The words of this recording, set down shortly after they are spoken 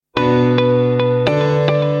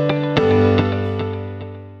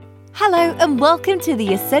Hello and welcome to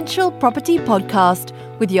the Essential Property Podcast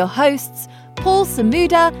with your hosts, Paul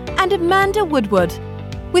Samuda and Amanda Woodward.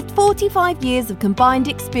 With 45 years of combined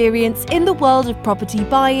experience in the world of property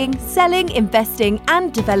buying, selling, investing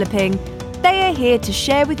and developing, they are here to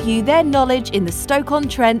share with you their knowledge in the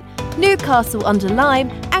Stoke-on-Trent, Newcastle-under-Lyme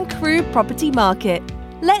and Crewe property market.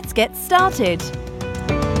 Let's get started.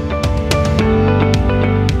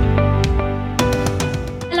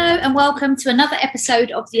 And welcome to another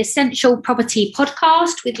episode of the Essential Property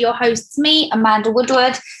Podcast with your hosts, me, Amanda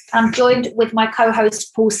Woodward. I'm joined with my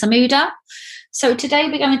co-host, Paul Samuda. So today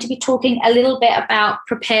we're going to be talking a little bit about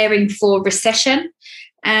preparing for recession.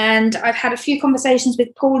 And I've had a few conversations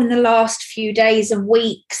with Paul in the last few days and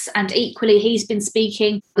weeks, and equally he's been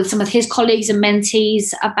speaking with some of his colleagues and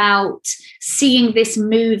mentees about seeing this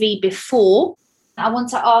movie before. I want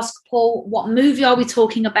to ask Paul, what movie are we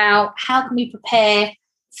talking about? How can we prepare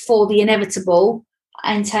for the inevitable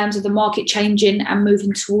in terms of the market changing and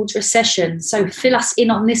moving towards recession? So fill us in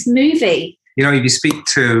on this movie. You know, if you speak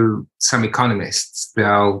to some economists,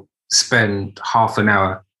 they'll spend half an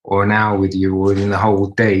hour or an hour with you or in the whole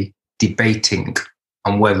day debating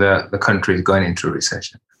on whether the country is going into a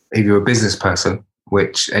recession. If you're a business person,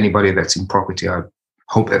 which anybody that's in property, I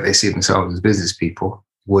hope that they see themselves as business people,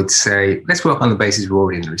 would say, let's work on the basis we're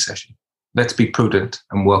already in a recession. Let's be prudent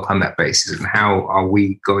and work on that basis. And how are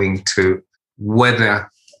we going to weather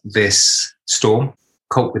this storm,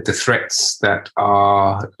 cope with the threats that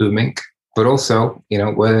are looming, but also, you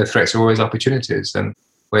know, where the threats are always opportunities. And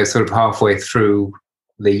we're sort of halfway through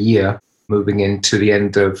the year, moving into the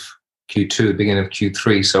end of Q2, beginning of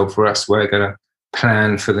Q3. So for us, we're going to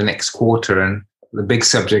plan for the next quarter. And the big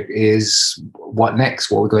subject is what next?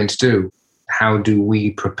 What we're going to do? How do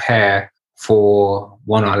we prepare for,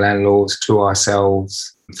 one, our landlords, two,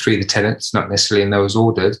 ourselves, three, the tenants, not necessarily in those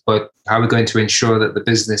orders, but how are we going to ensure that the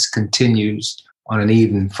business continues on an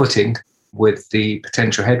even footing with the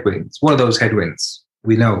potential headwinds? What are those headwinds?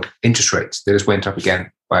 We know interest rates, they just went up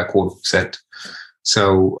again by 0.25%.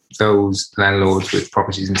 So those landlords with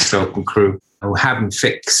properties in Stoke and Crewe who haven't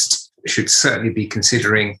fixed should certainly be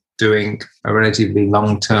considering doing a relatively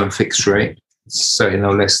long-term fixed rate, certainly no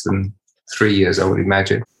less than 3 years, I would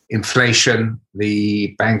imagine. Inflation,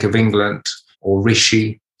 the Bank of England or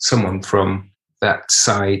Rishi, someone from that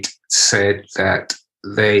side said that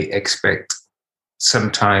they expect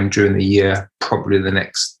sometime during the year, probably the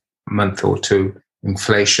next month or two,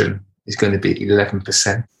 inflation is going to be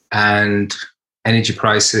 11%. And energy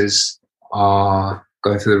prices are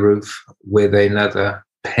going through the roof with another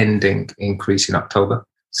pending increase in October.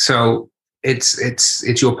 So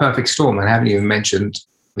it's your perfect storm. I haven't even mentioned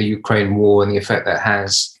the Ukraine war and the effect that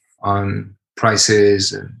has on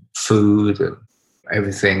prices and food and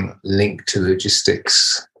everything linked to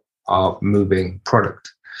logistics of moving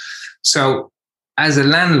product. So as a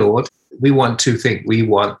landlord, we want two things. We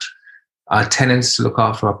want our tenants to look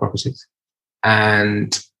after our properties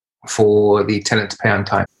and for the tenant to pay on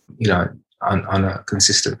time, you know, on a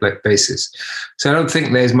consistent basis. So I don't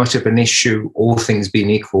think there's much of an issue, all things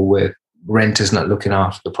being equal, with renters not looking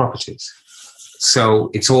after the properties.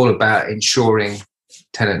 So it's all about ensuring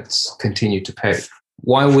tenants continue to pay.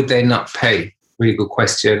 Why would they not pay? Really good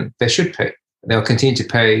question. They should pay. They'll continue to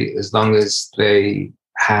pay as long as they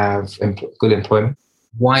have good employment.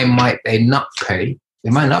 Why might they not pay? They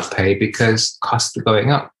might not pay because costs are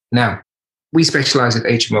going up. Now, we specialize in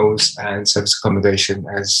HMOs and service accommodation,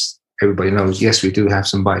 as everybody knows. Yes, we do have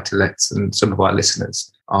some buy-to-lets, and some of our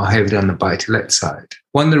listeners are heavily on the buy-to-let side.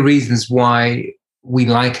 One of the reasons why we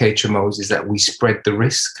like HMOs is that we spread the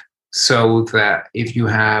risk, so that if you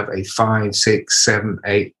have a 5, 6, 7,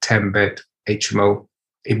 8, 10 bed HMO,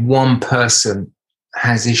 if one person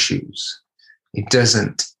has issues, it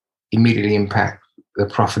doesn't immediately impact the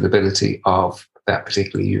profitability of that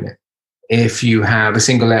particular unit. If you have a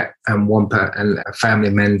single let and a family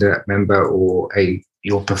member or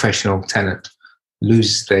your professional tenant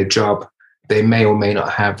loses their job, they may or may not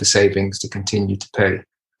have the savings to continue to pay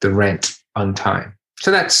the rent on time. So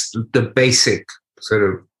that's the basic sort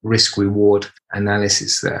of risk-reward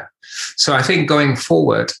analysis there. So I think going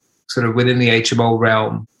forward, sort of within the HMO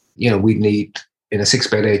realm, you know, we need, in a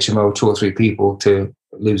 6-bed HMO, 2 or 3 people to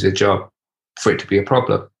lose their job for it to be a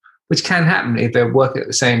problem, which can happen if they're working at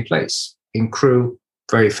the same place. In Crewe,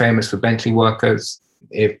 very famous for Bentley workers.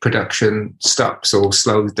 If production stops or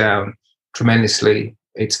slows down tremendously,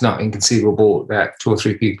 it's not inconceivable that 2 or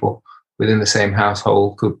 3 people within the same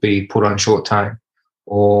household could be put on short time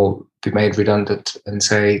or be made redundant and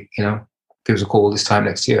say, you know, give us a call this time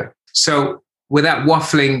next year. So without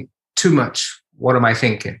waffling too much, what am I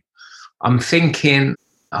thinking? I'm thinking,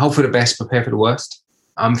 hope for the best, prepare for the worst.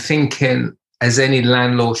 I'm thinking, as any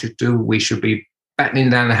landlord should do, we should be battening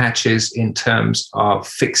down the hatches in terms of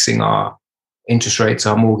fixing our interest rates,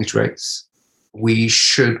 our mortgage rates. We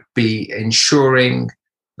should be ensuring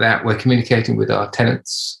that we're communicating with our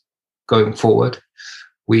tenants going forward.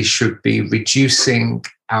 We should be reducing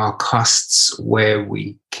our costs where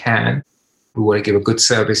we can. We want to give a good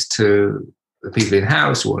service to the people in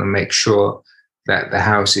house. We want to make sure that the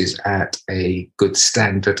house is at a good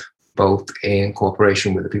standard, both in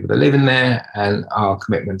cooperation with the people that live in there and our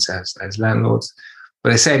commitments as landlords. But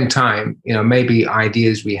at the same time, maybe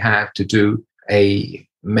ideas we have to do a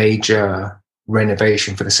major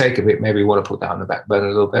renovation for the sake of it, maybe we want to put that on the back burner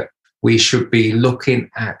a little bit. We should be looking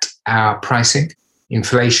at our pricing.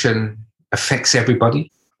 Inflation affects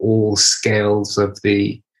everybody, all scales of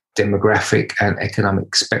the demographic and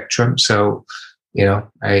economic spectrum. So,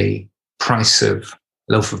 a price of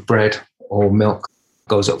a loaf of bread or milk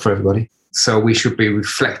goes up for everybody. So we should be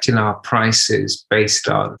reflecting our prices based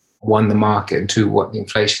on, one, the market, and two, what the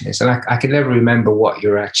inflation is. And I can never remember what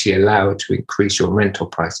you're actually allowed to increase your rental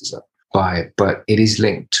prices up by, but it is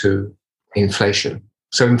linked to inflation.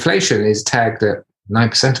 So inflation is tagged at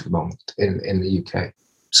 9% at the moment in the UK.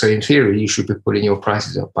 So in theory, you should be putting your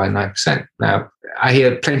prices up by 9%. Now, I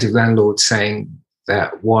hear plenty of landlords saying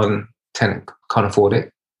that one tenant can't afford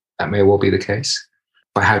it. That may well be the case.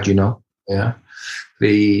 But how do you know? Yeah.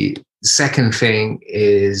 The second thing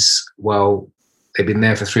is, well, they've been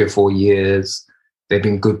there for 3 or 4 years. They've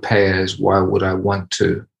been good payers. Why would I want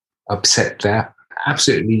to upset that?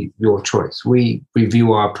 Absolutely your choice. We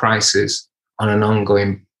review our prices on an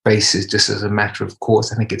ongoing basis, just as a matter of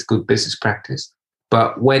course. I think it's good business practice.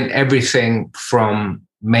 But when everything from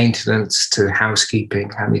maintenance to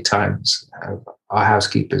housekeeping, how many times have our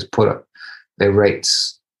housekeepers put up their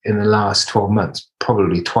rates in the last 12 months?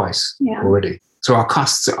 Probably twice already. So our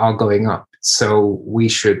costs are going up. So we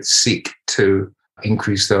should seek to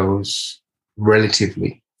increase those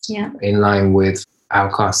relatively in line with our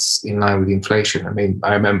costs, in line with inflation. I mean,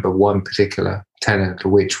 I remember one particular tenant,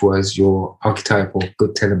 which was your archetypal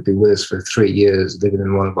good tenant, been with us for 3 years, living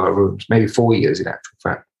in one of our rooms, maybe 4 years in actual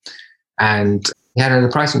fact. And he had a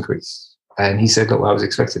price increase. And he said, look, I was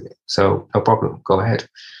expecting it. So no problem, go ahead.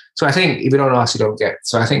 So I think if you don't ask, you don't get.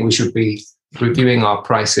 So I think we should be reviewing our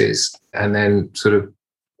prices and then sort of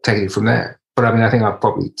taking it from there. But I mean, I think I've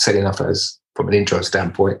probably said enough as from an intro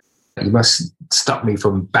standpoint. You must stop me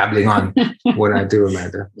from babbling on when I do,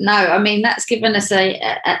 Amanda. No, I mean, that's given us an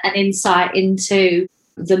insight into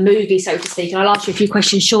the movie, so to speak. And I'll ask you a few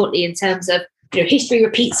questions shortly in terms of, history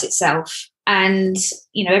repeats itself. And,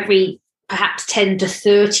 every perhaps 10 to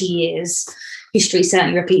 30 years, history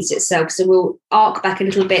certainly repeats itself. So we'll arc back a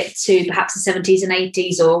little bit to perhaps the 70s and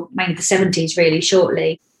 80s, or mainly the 70s really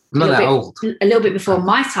shortly. Not that old. A little bit before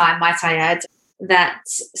my time, might I add, that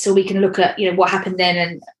so we can look at, what happened then,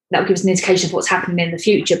 and that will give us an indication of what's happening in the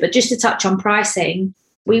future. But just to touch on pricing,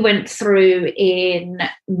 we went through in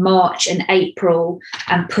March and April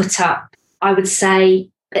and put up, I would say,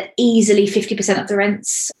 easily 50% of the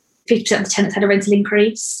rents. 50% of the tenants had a rental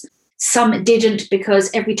increase. Some didn't,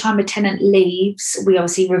 because every time a tenant leaves, we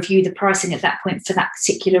obviously review the pricing at that point for that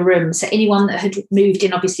particular room. So anyone that had moved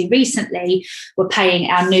in obviously recently were paying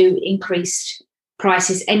our new increased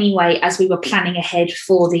prices anyway, as we were planning ahead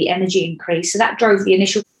for the energy increase. So that drove the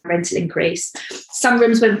initial rental increase. Some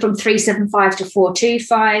rooms went from 375 to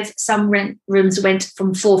 425. Some rooms went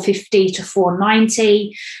from 450 to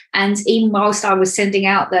 490. And even whilst I was sending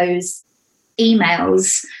out those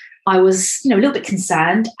emails, I was, a little bit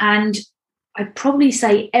concerned. And I'd probably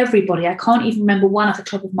say everybody, I can't even remember one off the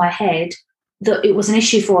top of my head, that it was an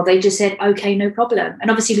issue for. They just said, okay, no problem.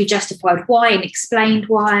 And obviously we justified why and explained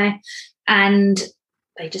why. And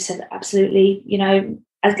they just said, absolutely,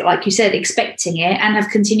 as like you said, expecting it, and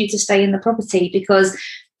have continued to stay in the property. Because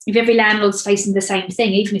if every landlord's facing the same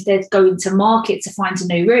thing, even if they're going to market to find a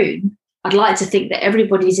new room, I'd like to think that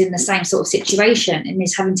everybody's in the same sort of situation and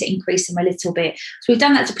is having to increase them a little bit. So we've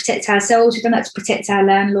done that to protect ourselves. We've done that to protect our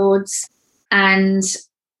landlords, and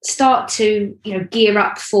start to, gear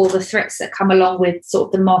up for the threats that come along with sort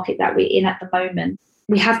of the market that we're in at the moment.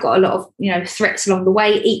 We have got a lot of, threats along the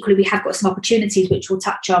way. Equally, we have got some opportunities, which we'll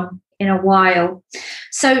touch on in a while.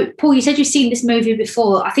 So, Paul, you said you've seen this movie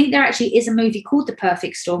before. I think there actually is a movie called The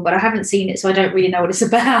Perfect Storm, but I haven't seen it, so I don't really know what it's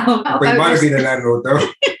about. But it might have been a landlord, though.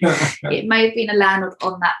 It may have been a landlord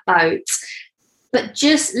on that boat. But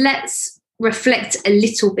just let's reflect a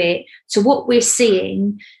little bit to what we're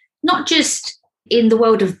seeing, not just in the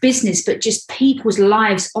world of business, but just people's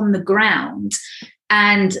lives on the ground.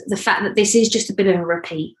 And the fact that this is just a bit of a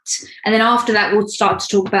repeat. And then after that, we'll start to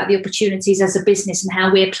talk about the opportunities as a business and how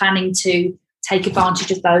we're planning to take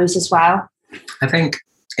advantage of those as well? I think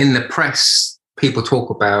in the press, people talk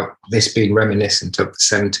about this being reminiscent of the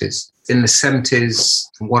 70s. In the 70s,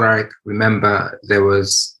 from what I remember, there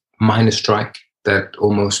was a miners' strike that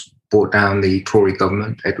almost brought down the Tory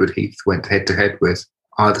government. Edward Heath went head-to-head with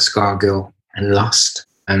Arthur Scargill and lost.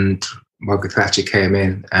 And Margaret Thatcher came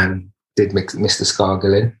in and did Mr.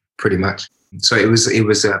 Scargill in, pretty much. So it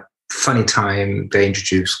was a funny time. They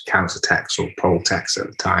introduced council tax or poll tax at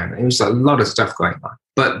the time. It was a lot of stuff going on.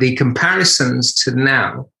 But the comparisons to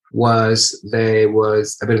now there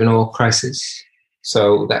was a bit of an oil crisis.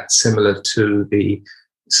 So that's similar to the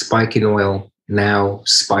spike in oil, now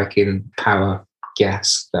spike in power,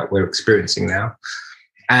 gas that we're experiencing now.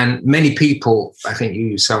 And many people, I think you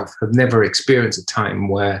yourself, have never experienced a time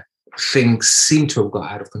where things seem to have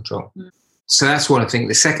got out of control. So that's one thing.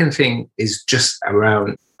 The second thing is just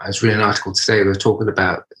around, I was reading an article today, we were talking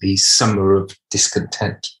about the summer of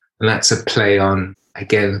discontent. And that's a play on,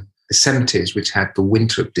 again, the 70s, which had the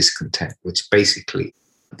winter of discontent, which basically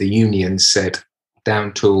the unions said,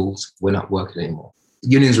 down tools, we're not working anymore.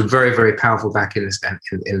 Unions were very, very powerful back in the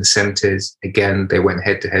 70s. Again, they went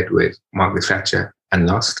head-to-head with Margaret Thatcher and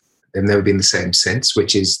lost. They've never been the same since,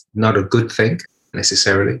 which is not a good thing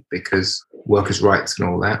necessarily because workers' rights and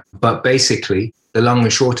all that. But basically, the long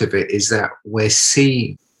and short of it is that we're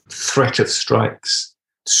seeing threat of strikes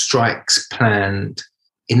planned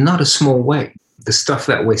in not a small way. The stuff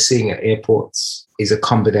that we're seeing at airports is a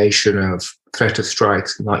combination of threat of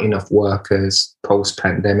strikes, not enough workers,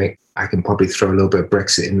 post-pandemic. I can probably throw a little bit of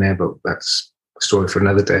Brexit in there, but that's a story for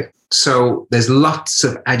another day. So there's lots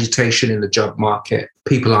of agitation in the job market.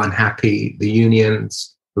 People aren't happy. The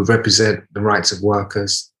unions who represent the rights of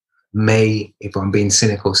workers may, if I'm being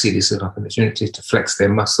cynical, see this as an opportunity to flex their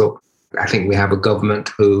muscle. I think we have a government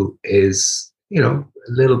who is, a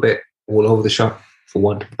little bit all over the shop, for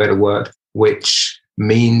want of a better word, which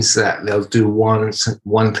means that they'll do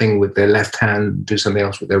one thing with their left hand, do something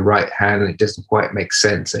else with their right hand, and it doesn't quite make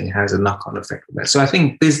sense, and it has a knock-on effect of that. So I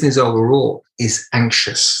think business overall is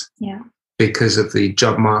anxious because of the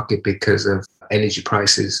job market, because of energy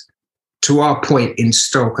prices. To our point in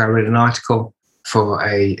Stoke, I read an article for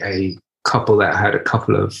a couple that had a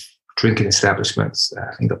couple of drinking establishments,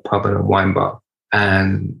 I think a pub and a wine bar,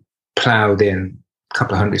 and ploughed in a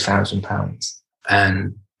couple of £100,000,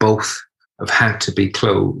 and both have had to be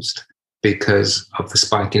closed because of the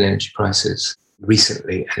spike in energy prices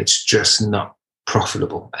recently, and it's just not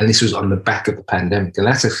profitable. And this was on the back of the pandemic. And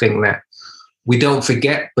that's a thing that we don't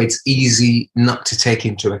forget, but it's easy not to take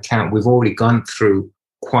into account. We've already gone through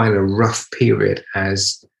quite a rough period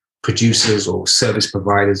as producers or service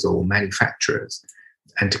providers or manufacturers.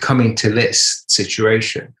 And to come into this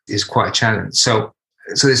situation is quite a challenge. So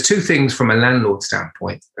there's two things from a landlord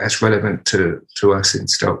standpoint that's relevant to us in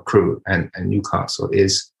Stoke, Crewe and Newcastle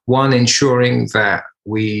is one, ensuring that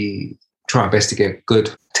we try our best to get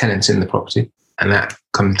good tenants in the property. And that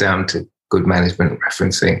comes down to good management,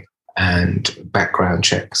 referencing and background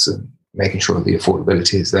checks and making sure the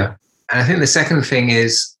affordability is there. And I think the second thing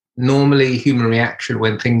is normally human reaction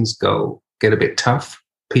when things get a bit tough,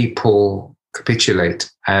 people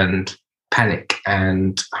capitulate and panic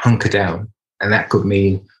and hunker down. And that could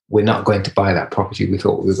mean we're not going to buy that property we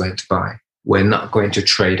thought we were going to buy. We're not going to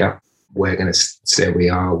trade up. We're going to stay where we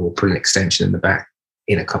are. We'll put an extension in the back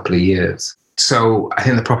in a couple of years. So I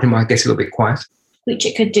think the property market gets a little bit quiet. Which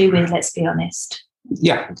it could do with, let's be honest.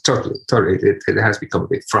 Yeah, totally. It has become a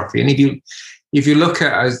bit frothy. And if you look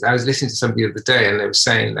at, I was listening to somebody the other day and they were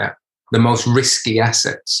saying that the most risky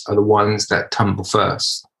assets are the ones that tumble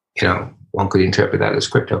first. One could interpret that as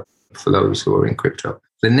crypto for those who are in crypto.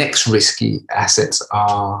 The next risky assets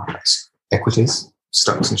are equities,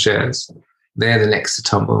 stocks and shares. They're the next to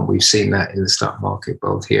tumble, and we've seen that in the stock market,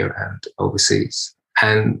 both here and overseas.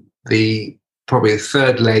 And probably the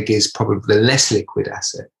third leg is probably the less liquid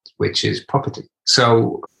asset, which is property.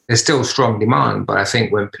 So there's still strong demand, but I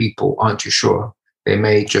think when people aren't too sure, they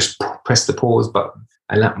may just press the pause button,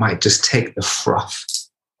 and that might just take the froth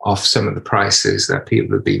off some of the prices that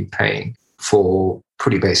people have been paying for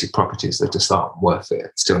pretty basic properties that just aren't worth it,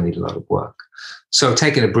 still need a lot of work. So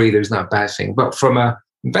taking a breather is not a bad thing. But from an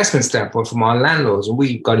investment standpoint, from our landlords, and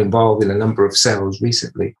we got involved in a number of sales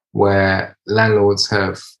recently where landlords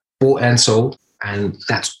have bought and sold, and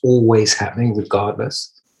that's always happening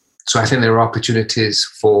regardless. So I think there are opportunities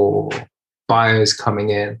for buyers coming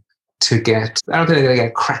in to get, I don't think they're going to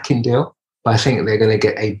get a cracking deal, but I think they're going to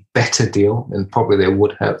get a better deal than probably they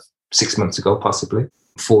would have 6 months ago, possibly,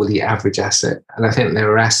 for the average asset. And I think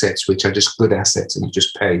there are assets which are just good assets and you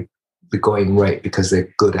just pay the going rate because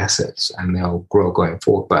they're good assets and they'll grow going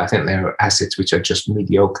forward. But I think there are assets which are just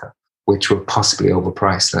mediocre which were possibly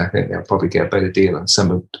overpriced. And I think they'll probably get a better deal on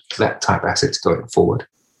some of that type of assets going forward.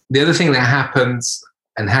 The other thing that happens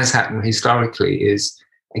and has happened historically is,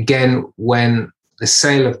 again, when the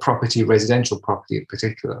sale of property, residential property in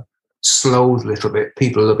particular, slows a little bit,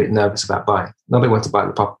 people are a little bit nervous about buying. Nobody wants to buy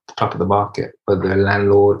at the top of the market, whether they're a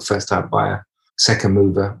landlord, first-time buyer, second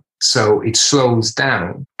mover. So it slows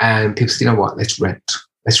down and people say, you know what, let's rent.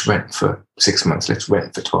 Let's rent for 6 months. Let's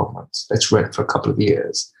rent for 12 months. Let's rent for a couple of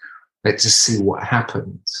years. Let's just see what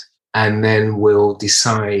happens. And then we'll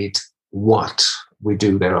decide what we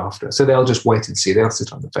do thereafter. So they'll just wait and see. They'll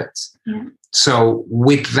sit on the fence. Yeah. So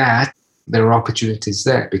with that, there are opportunities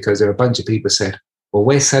there because there are a bunch of people said, well,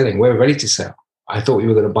 we're selling. We're ready to sell. I thought you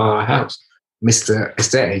were going to buy our house. Mr.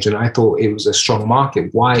 Estate Agent, I thought it was a strong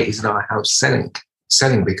market. Why isn't our house selling?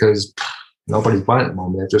 Selling because nobody's buying at the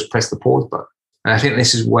moment. They've just pressed the pause button. And I think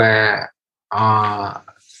this is where our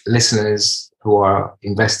listeners who are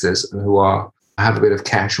investors and who have a bit of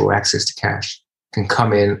cash or access to cash can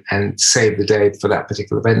come in and save the day for that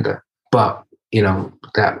particular vendor. But,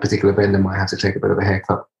 that particular vendor might have to take a bit of a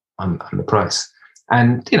haircut on the price.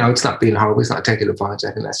 And, it's not being horrible. It's not taking advantage.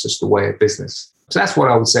 I think that's just the way of business. So that's what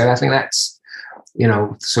I would say. I think that's,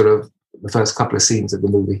 sort of the first couple of scenes of the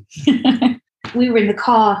movie. We were in the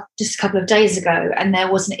car just a couple of days ago and there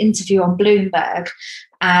was an interview on Bloomberg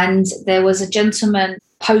and there was a gentleman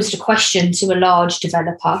posed a question to a large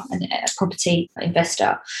developer and a property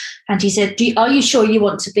investor. And he said, are you sure you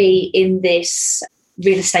want to be in this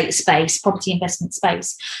real estate space, property investment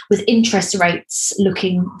space, with interest rates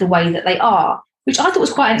looking the way that they are? Which I thought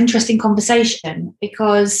was quite an interesting conversation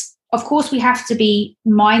because, of course, we have to be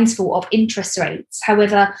mindful of interest rates.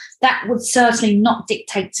 However, that would certainly not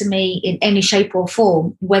dictate to me in any shape or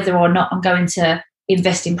form whether or not I'm going to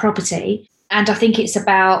invest in property. And I think it's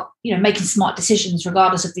about, making smart decisions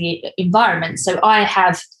regardless of the environment. So I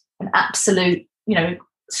have an absolute,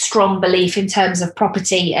 strong belief in terms of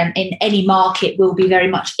property, and in any market we'll be very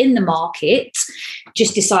much in the market,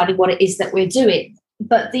 just deciding what it is that we're doing.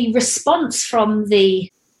 But the response from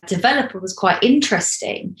the developer was quite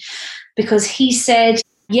interesting because he said,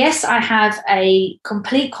 yes, I have a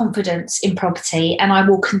complete confidence in property and I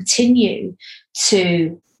will continue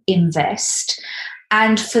to invest.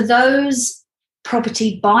 And for those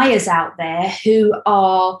property buyers out there who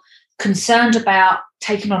are concerned about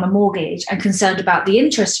taking on a mortgage and concerned about the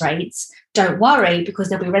interest rates, don't worry because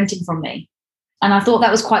they'll be renting from me. And I thought that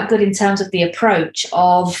was quite good in terms of the approach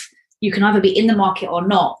of you can either be in the market or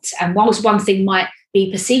not. And whilst one thing might be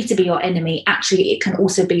perceived to be your enemy, actually it can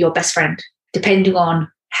also be your best friend, depending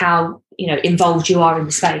on how involved you are in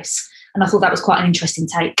the space. And I thought that was quite an interesting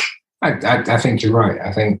take. I think you're right.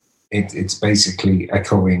 I think it's basically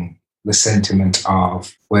echoing the sentiment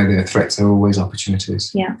of where there are threats, there are always opportunities.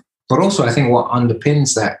 Yeah. But also I think what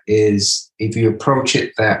underpins that is if you approach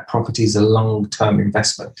it that property is a long-term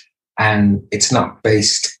investment and it's not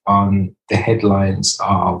based on the headlines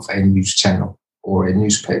of a news channel or a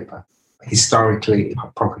newspaper. Historically,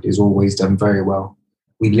 property has always done very well.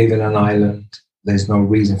 We live in an island. There's no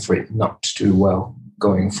reason for it not to do well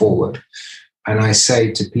going forward. And I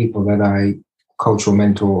say to people that I coach or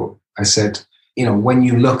mentor, I said, when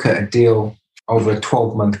you look at a deal over a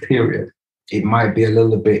 12-month period, it might be a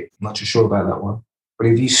little bit, not too sure about that one. But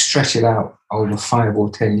if you stretch it out over 5 or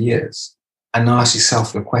 10 years and ask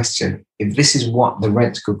yourself the question, if this is what the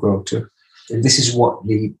rent could grow to, if this is what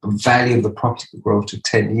the value of the property could grow to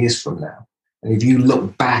 10 years from now, and if you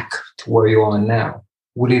look back to where you are now,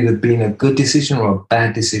 would it have been a good decision or a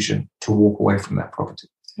bad decision to walk away from that property?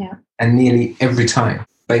 Yeah. And nearly every time,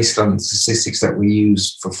 based on the statistics that we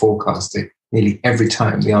use for forecasting, nearly every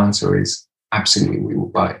time the answer is absolutely we will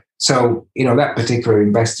buy it. So, that particular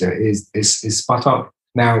investor is spot on.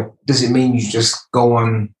 Now, does it mean you just go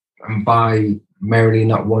on and buy merrily,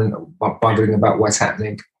 not bothering about what's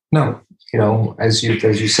happening? No. As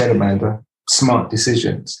you said, Amanda, smart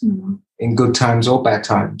decisions in good times or bad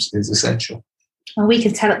times is essential. And we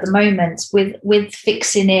can tell at the moment with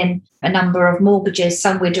fixing in a number of mortgages,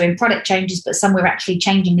 some we're doing product changes, but some we're actually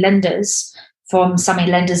changing lenders from some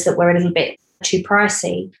lenders that were a little bit too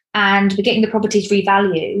pricey. And we're getting the properties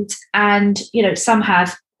revalued. And, some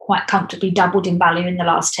have quite comfortably doubled in value in the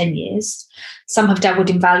last 10 years. Some have doubled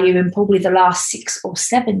in value in probably the last 6 or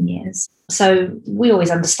 7 years. So we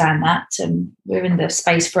always understand that. And we're in the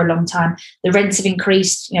space for a long time. The rents have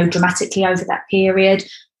increased, dramatically over that period.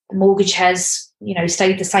 The mortgage has,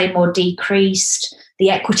 stayed the same or decreased. The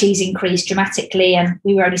equities increased dramatically. And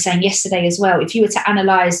we were only saying yesterday as well, if you were to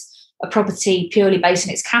analyse a property purely based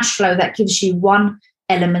on its cash flow, that gives you one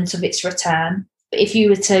element of its return. But if you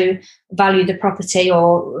were to value the property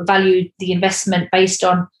or value the investment based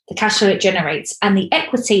on the cash flow it generates and the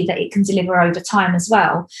equity that it can deliver over time as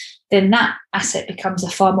well, then that asset becomes a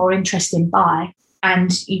far more interesting buy.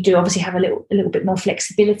 And you do obviously have a little bit more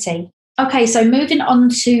flexibility. Okay, so moving on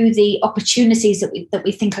to the opportunities that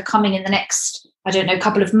we think are coming in the next, I don't know,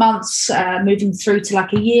 couple of months, moving through to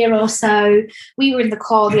like a year or so. We were in the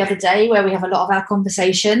car the other day where we have a lot of our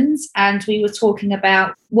conversations, and we were talking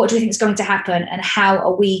about what do we think is going to happen and how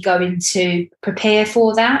are we going to prepare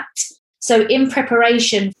for that. So in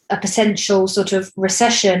preparation for a potential sort of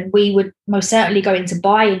recession, we would most certainly go into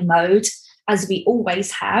buying mode, as we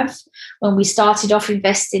always have. When we started off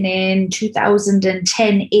investing in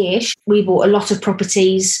 2010-ish, we bought a lot of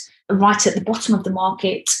properties right at the bottom of the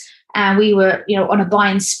market. And we were, on a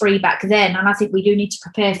buying spree back then. And I think we do need to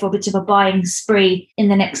prepare for a bit of a buying spree in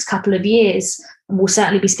the next couple of years. And we'll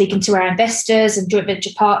certainly be speaking to our investors and joint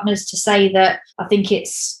venture partners to say that I think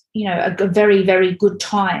it's, a very, very good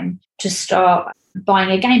time to start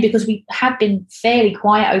buying again, because we have been fairly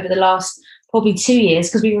quiet over the last probably 2 years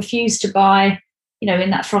because we refused to buy, in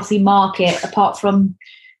that frothy market, apart from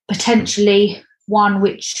potentially one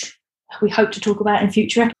which we hope to talk about in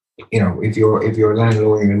future. If you're a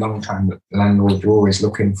landlord, you're a long-time landlord, you're always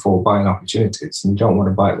looking for buying opportunities, and you don't want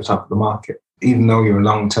to buy at the top of the market. Even though you're a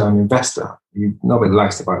long-term investor, nobody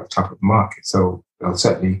likes to buy at the top of the market, so they'll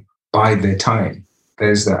certainly bide their time.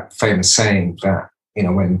 There's that famous saying that,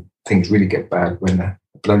 when things really get bad, when the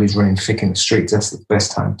blood is running thick in the streets, that's the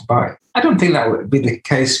best time to buy. I don't think that would be the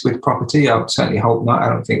case with property. I would certainly hope not. I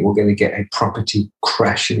don't think we're going to get a property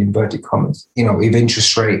crash in inverted commas. If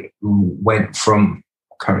interest rate went from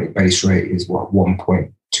current base rate is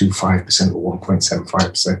 1.25% or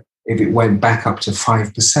 1.75%. If it went back up to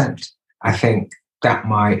 5%, I think that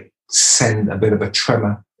might send a bit of a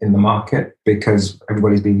tremor in the market, because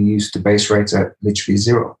everybody's been used to base rates at literally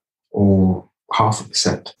 0 or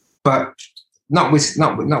 0.5%. But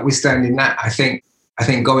notwithstanding that, I think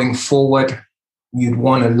going forward, you'd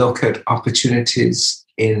want to look at opportunities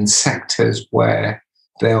in sectors where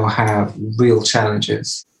they'll have real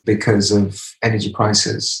challenges because of energy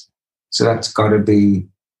prices. So that's got to be,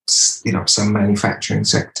 some manufacturing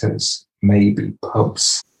sectors, maybe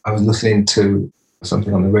pubs. I was listening to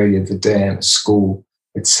something on the radio the day in a school.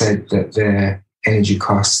 It said that their energy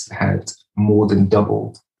costs had more than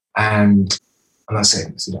doubled. And I'm not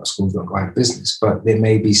saying schools don't go out of business, but there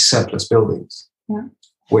may be surplus buildings,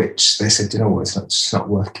 which they said, it's not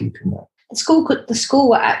worth keeping that. The school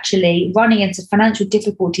were actually running into financial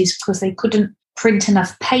difficulties because they couldn't print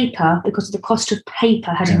enough paper because the cost of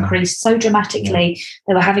paper had increased so dramatically.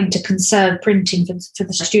 They were having to conserve printing for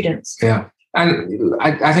the students. Yeah. And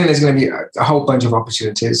I think there's going to be a whole bunch of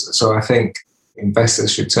opportunities. So I think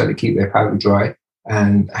investors should certainly keep their powder dry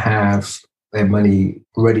and have their money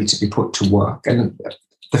ready to be put to work. And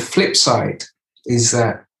the flip side is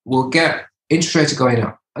that we'll get interest rates going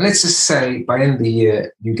up. And let's just say by the end of the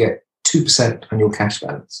year, you get 2% on your cash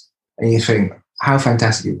balance. And you think, how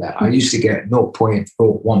fantastic is that? I used to get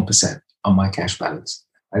 0.01% on my cash balance.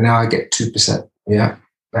 And now I get 2%. Yeah,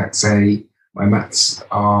 my maths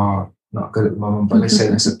are not good at the moment, but let's say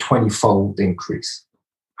that's a 20-fold increase.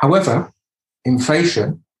 However,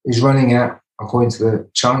 inflation is running at, according to the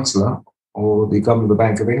Chancellor or the Governor of the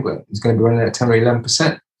Bank of England, is going to be running at 10 or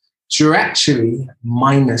 11%. So you're actually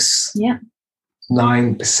minus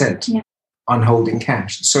 9% on holding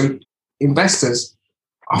cash. So investors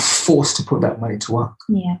are forced to put that money to work.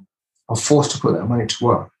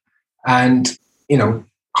 And,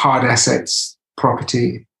 hard assets,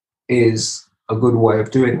 property is a good way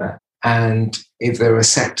of doing that. And if there are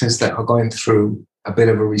sectors that are going through a bit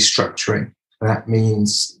of a restructuring, that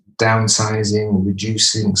means downsizing,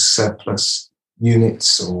 reducing surplus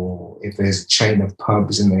units, or if there's a chain of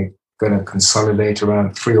pubs and they're going to consolidate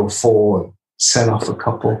around 3 or 4 and sell off a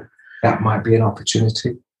couple, that might be an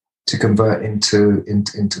opportunity to convert into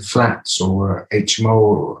flats or HMO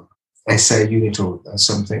or SA unit or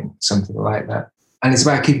something like that. And it's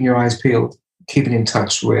about keeping your eyes peeled, keeping in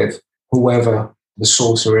touch with whoever the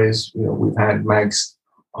sourcer is. We've had Mags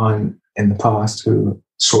on in the past who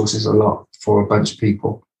sources a lot for a bunch of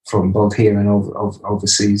people from both here and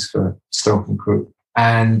overseas for Stoke and Crew,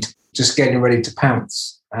 and just getting ready to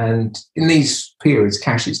pounce. And in these periods,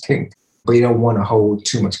 cash is king, but you don't want to hold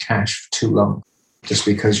too much cash for too long, just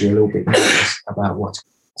because you're a little bit nervous about what.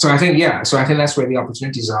 So I think that's where the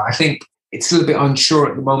opportunities are. I think it's a little bit unsure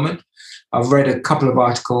at the moment. I've read a couple of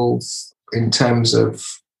articles in terms of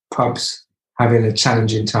pubs having a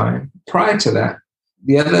challenging time. Prior to that,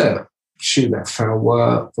 the other shoe that fell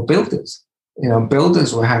were for builders.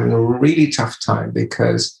 builders were having a really tough time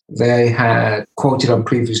because they had quoted on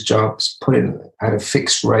previous jobs, had a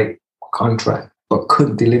fixed rate contract, but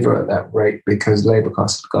couldn't deliver at that rate because labor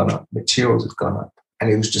costs had gone up, materials had gone up. And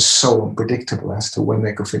it was just so unpredictable as to when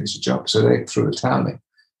they could finish the job. So they threw a towel in.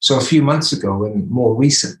 So a few months ago, and more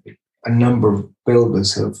recently, a number of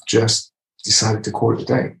builders have just decided to call it a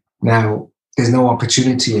day. Now, there's no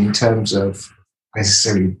opportunity in terms of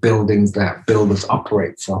necessarily buildings that builders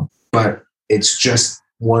operate from, but it's just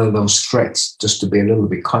one of those threats just to be a little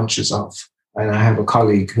bit conscious of. And I have a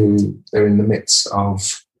colleague who they're in the midst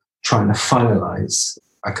of trying to finalize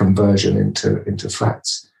a conversion into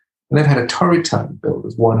flats. And they've had a torrid time,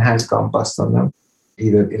 builders. One has gone bust on them,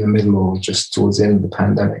 either in the middle or just towards the end of the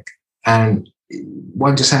pandemic. And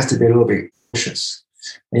one just has to be a little bit cautious.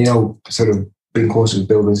 And, sort of being cautious with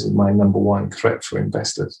builders is my number one threat for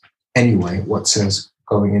investors. Anyway, what says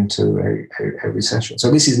going into a recession.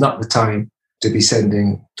 So this is not the time to be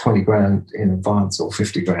sending 20 grand in advance or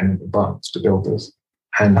 50 grand in advance to builders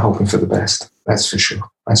and hoping for the best. That's for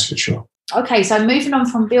sure. Okay, so moving on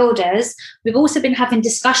from builders, we've also been having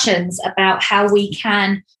discussions about how we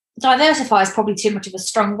can diversify, is probably too much of a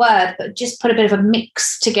strong word, but just put a bit of a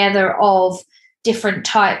mix together of different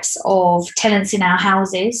types of tenants in our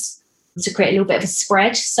houses to create a little bit of a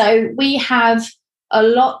spread. So we have a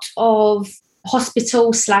lot of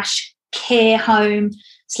hospital / care home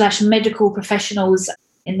 / medical professionals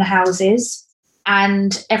in the houses.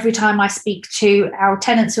 And every time I speak to our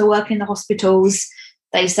tenants who are working in the hospitals,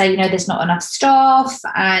 they say, there's not enough staff.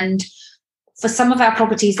 And for some of our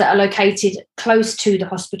properties that are located close to the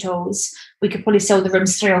hospitals, we could probably sell the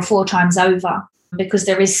rooms 3 or 4 times over because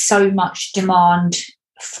there is so much demand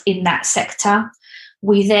in that sector.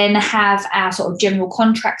 We then have our sort of general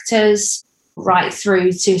contractors right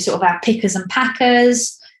through to sort of our pickers and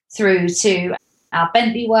packers, through to our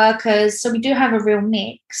Bentley workers. So we do have a real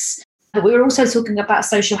mix. But we were also talking about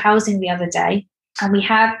social housing the other day. And we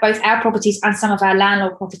have both our properties and some of our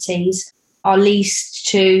landlord properties are leased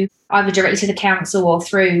to either directly to the council or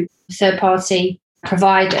through third-party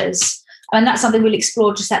providers. And that's something we'll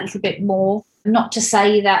explore just that little bit more. Not to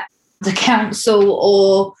say that the council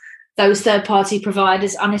or those third-party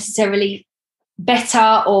providers are necessarily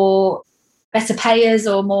better or better payers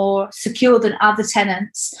or more secure than other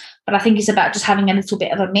tenants. But I think it's about just having a little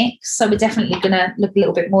bit of a mix. So we're definitely going to look a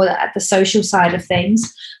little bit more at the social side of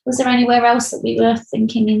things. Was there anywhere else that we were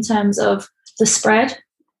thinking in terms of the spread?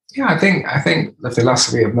 Yeah, I think the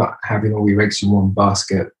philosophy of not having all your eggs in one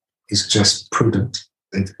basket is just prudent.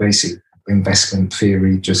 It's basic investment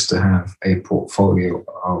theory just to have a portfolio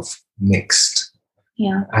of mixed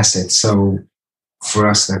assets. So for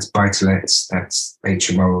us, that's buy-to-lets, that's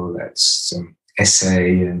HMO, that's some SA,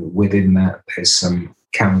 and within that, there's some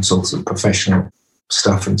council, some professional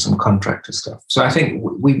stuff and some contractor stuff. So I think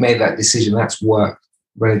we made that decision. That's worked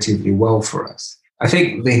relatively well for us. I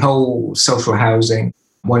think the whole social housing,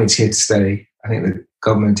 one, it's here to stay. I think the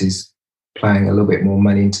government is playing a little bit more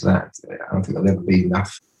money into that. I don't think there'll ever be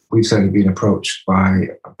enough. We've certainly been approached by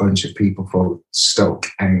a bunch of people for Stoke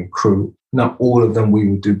and Crewe. Not all of them we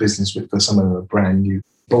would do business with because some of them are brand new.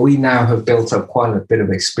 But we now have built up quite a bit of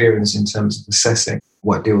experience in terms of assessing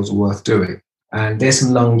what deals are worth doing. And there's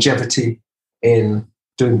some longevity in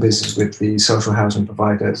doing business with the social housing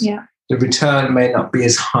providers. Yeah. The return may not be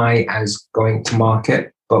as high as going to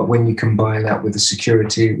market, but when you combine that with the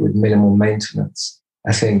security, with minimal maintenance,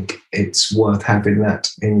 I think it's worth having that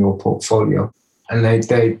in your portfolio. And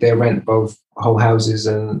they rent both whole houses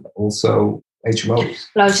and also HMOs.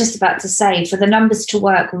 Well, I was just about to say, for the numbers to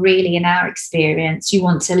work really in our experience, you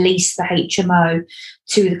want to lease the HMO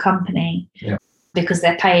to the company because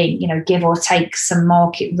they're paying, give or take some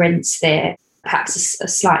market rents there, perhaps a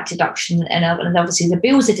slight deduction. And obviously the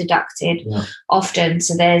bills are deducted often.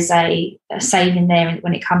 So there's a saving there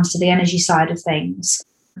when it comes to the energy side of things.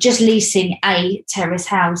 Just leasing a terrace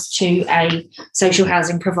house to a social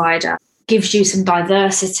housing provider gives you some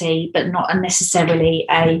diversity, but not necessarily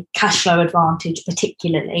a cash flow advantage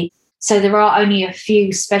particularly. So there are only a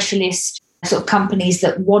few specialist sort of companies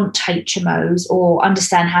that want HMOs or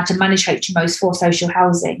understand how to manage HMOs for social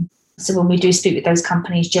housing. So when we do speak with those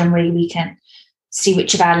companies, generally we can see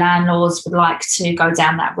which of our landlords would like to go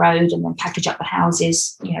down that road and then package up the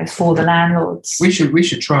houses, for the landlords. We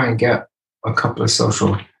should try and get a couple of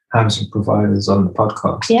social housing providers on the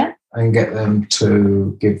podcast. Yeah. And get them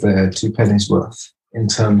to give their 2 pennies worth in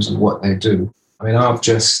terms of what they do. I mean, I've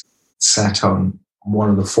just sat on one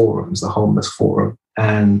of the forums, the homeless forum,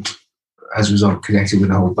 and as a result, connected with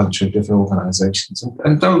a whole bunch of different organisations.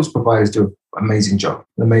 And those providers do an amazing job.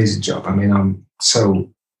 I mean, I'm so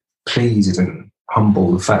pleased and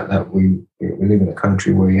humble the fact that we live in a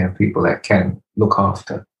country where you have people that can look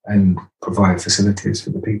after and provide facilities for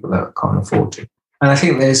the people that can't afford to. And I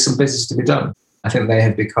think there's some business to be done. I think they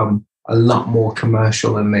have become a lot more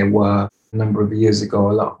commercial than they were a number of years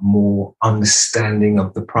ago, a lot more understanding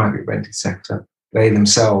of the private rented sector. They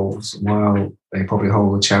themselves, while they probably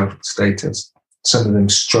hold a charitable status, some of them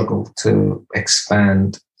struggle to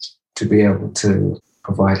expand to be able to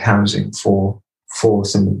provide housing for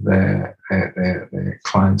some of their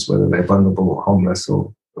clients, whether they're vulnerable or homeless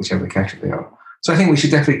or whichever category they are. So I think we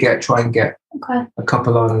should definitely try and get a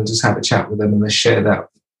couple on and just have a chat with them and share that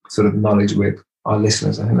sort of knowledge with our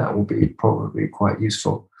listeners. I think that will be probably quite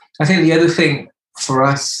useful. I think the other thing for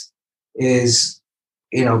us is,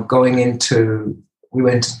 we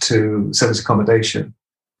went into service accommodation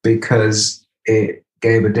because it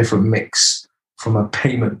gave a different mix from a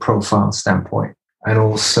payment profile standpoint, and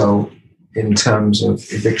also in terms of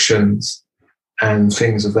evictions and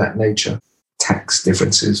things of that nature. Tax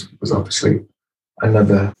differences was obviously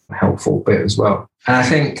another helpful bit as well. And I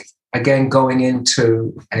think, again, going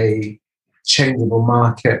into a changeable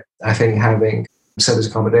market, I think having service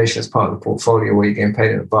accommodation as part of the portfolio where you're getting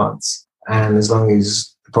paid in advance, and as long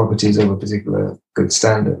as the property is of a particular good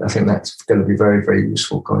standard, I think that's going to be very, very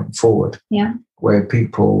useful going forward. Yeah. Where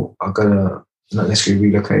people are going to not necessarily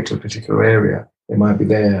relocate to a particular area. They might be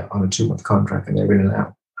there on a 2-month contract and they're in and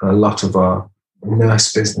out. And a lot of our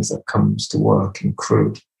nurse business that comes to work in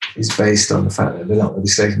crew is based on the fact that they're not going to be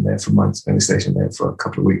stationed there for months, they're going to be stationed there for a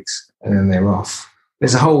couple of weeks and then they're off.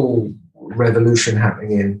 There's a whole revolution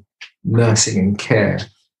happening in nursing and care,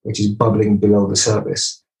 which is bubbling below the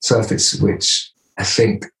surface, which I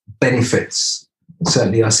think benefits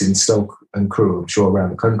certainly us in Stoke and Crewe, I'm sure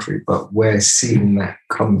around the country, but we're seeing that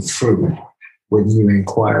come through with new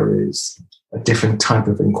inquiries, a different type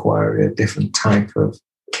of inquiry, a different type of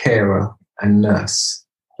carer and nurse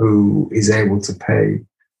who is able to pay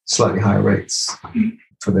slightly higher rates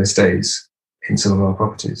for their stays in some of our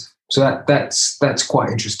properties. So that's quite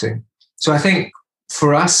interesting. So I think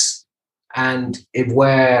for us, and if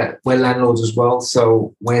we're landlords as well,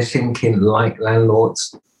 so we're thinking like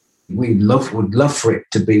landlords. We would love for it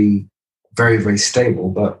to be very, very stable,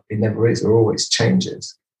 but it never is. It always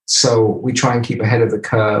changes. So we try and keep ahead of the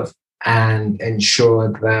curve and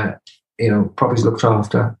ensure that, properties looked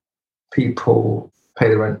after, people pay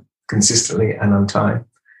the rent consistently and on time,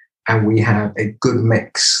 and we have a good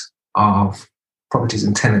mix of properties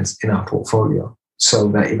and tenants in our portfolio, so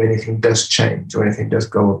that if anything does change or anything does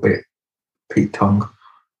go a bit peak-tongue,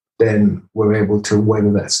 then we're able to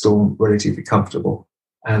weather that storm relatively comfortable.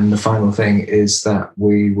 And the final thing is that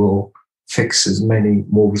we will fix as many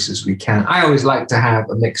mortgages as we can. I always like to have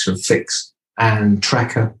a mix of fix and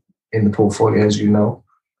tracker in the portfolio, as you know.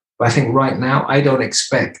 But I think right now, I don't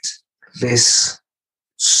expect this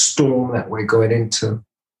storm that we're going into,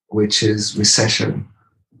 which is recession,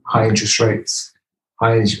 high interest rates,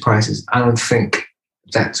 high energy prices. I don't think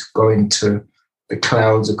the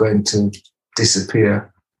clouds are going to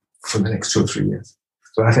disappear for the next 2 or 3 years.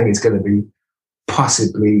 So I think it's going to be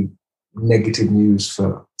possibly negative news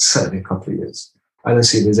for certainly a couple of years. I don't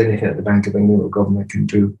see there's anything that the Bank of England or government can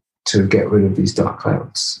do to get rid of these dark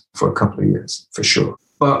clouds for a couple of years, for sure.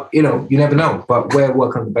 But, you never know. But we're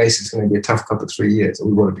working on the basis it's going to be a tough couple of 3 years, and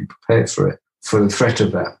we want to be prepared for it, for the threat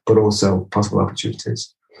of that, but also possible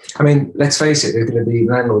opportunities. I mean, let's face it, there's going to be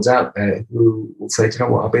landlords out there who will say,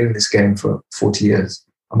 I've been in this game for 40 years.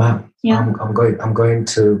 I'm out. Yeah. I'm going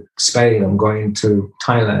to Spain. I'm going to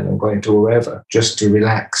Thailand. I'm going to wherever just to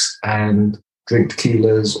relax and drink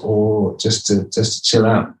tequilas or just to chill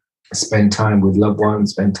out, spend time with loved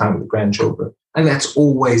ones, spend time with the grandchildren. And that's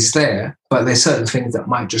always there. But there's certain things that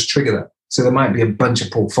might just trigger that. So there might be a bunch of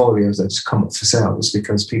portfolios that just come up for sale just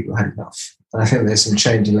because people had enough. And I think there's some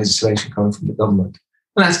change in legislation coming from the government.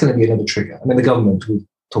 And that's going to be another trigger. I mean, the government, we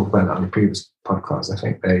talked about that on the previous podcast. I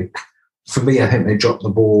think they dropped the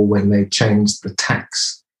ball when they changed the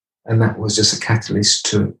tax. And that was just a catalyst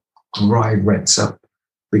to drive rents up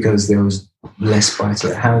because there was less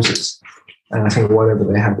buy-to-let houses. And I think whatever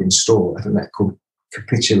they have in store, I think that could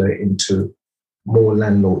capitulate into more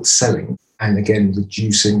landlords selling and, again,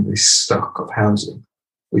 reducing the stock of housing,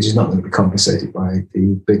 which is not going to be compensated by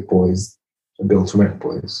the big boys, the build-to-rent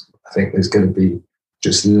boys. I think there's going to be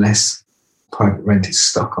just less private rented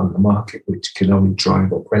stock on the market, which can only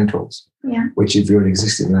drive up rentals. Yeah. Which, if you're an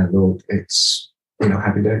existing landlord, it's,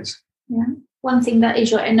 happy days. Yeah. One thing that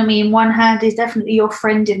is your enemy in one hand is definitely your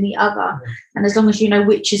friend in the other. Yeah. And as long as you know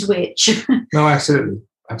which is which. No, absolutely.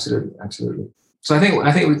 So I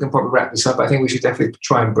think we can probably wrap this up. I think we should definitely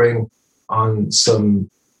try and bring on some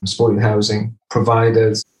supported housing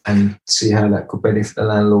providers and see how that could benefit the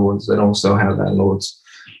landlords, and also how landlords,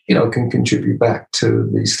 can contribute back to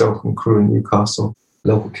the Stoke and Crewe and Newcastle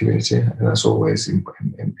local community. And that's always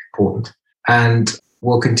important. And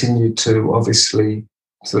we'll continue to obviously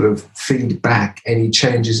sort of feed back any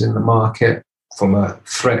changes in the market from a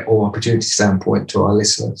threat or opportunity standpoint to our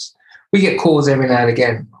listeners. We get calls every now and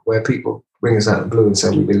again where people bring us out of the blue and say,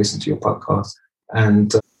 we've been listening to your podcast,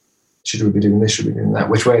 and should we be doing this, should we be doing that,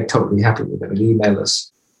 which we're totally happy with. They would email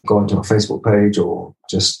us, go onto our Facebook page, or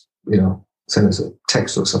just, send us a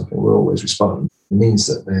text or something. We'll always respond. It means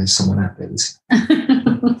that there's someone out there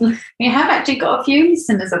listening. We have actually got a few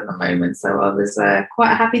listeners at the moment, so I was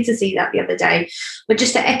quite happy to see that the other day. But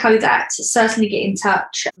just to echo that, certainly get in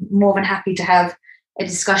touch. More than happy to have a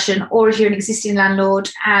discussion. Or if you're an existing landlord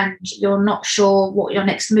and you're not sure what your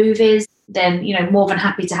next move is, then more than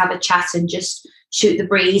happy to have a chat and just shoot the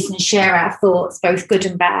breeze and share our thoughts, both good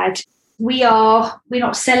and bad. We're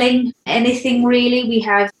not selling anything really. We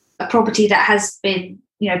have a property that has been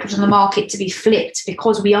put on the market to be flipped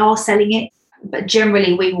because we are selling it. But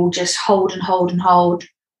generally, we will just hold and hold and hold,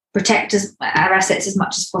 protect our assets as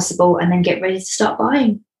much as possible, and then get ready to start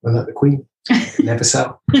buying. We're like the Queen. Never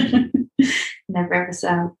sell. Never ever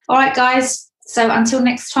sell. All right, guys. So until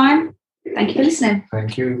next time, thank you for listening.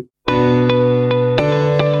 Thank you.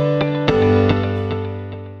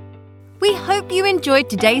 We hope you enjoyed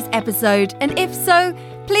today's episode, and if so,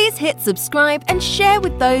 please hit subscribe and share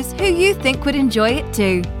with those who you think would enjoy it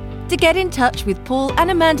too. To get in touch with Paul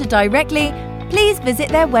and Amanda directly, please visit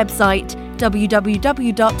their website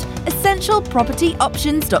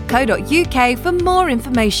www.essentialpropertyoptions.co.uk for more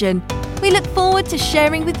information. We look forward to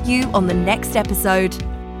sharing with you on the next episode.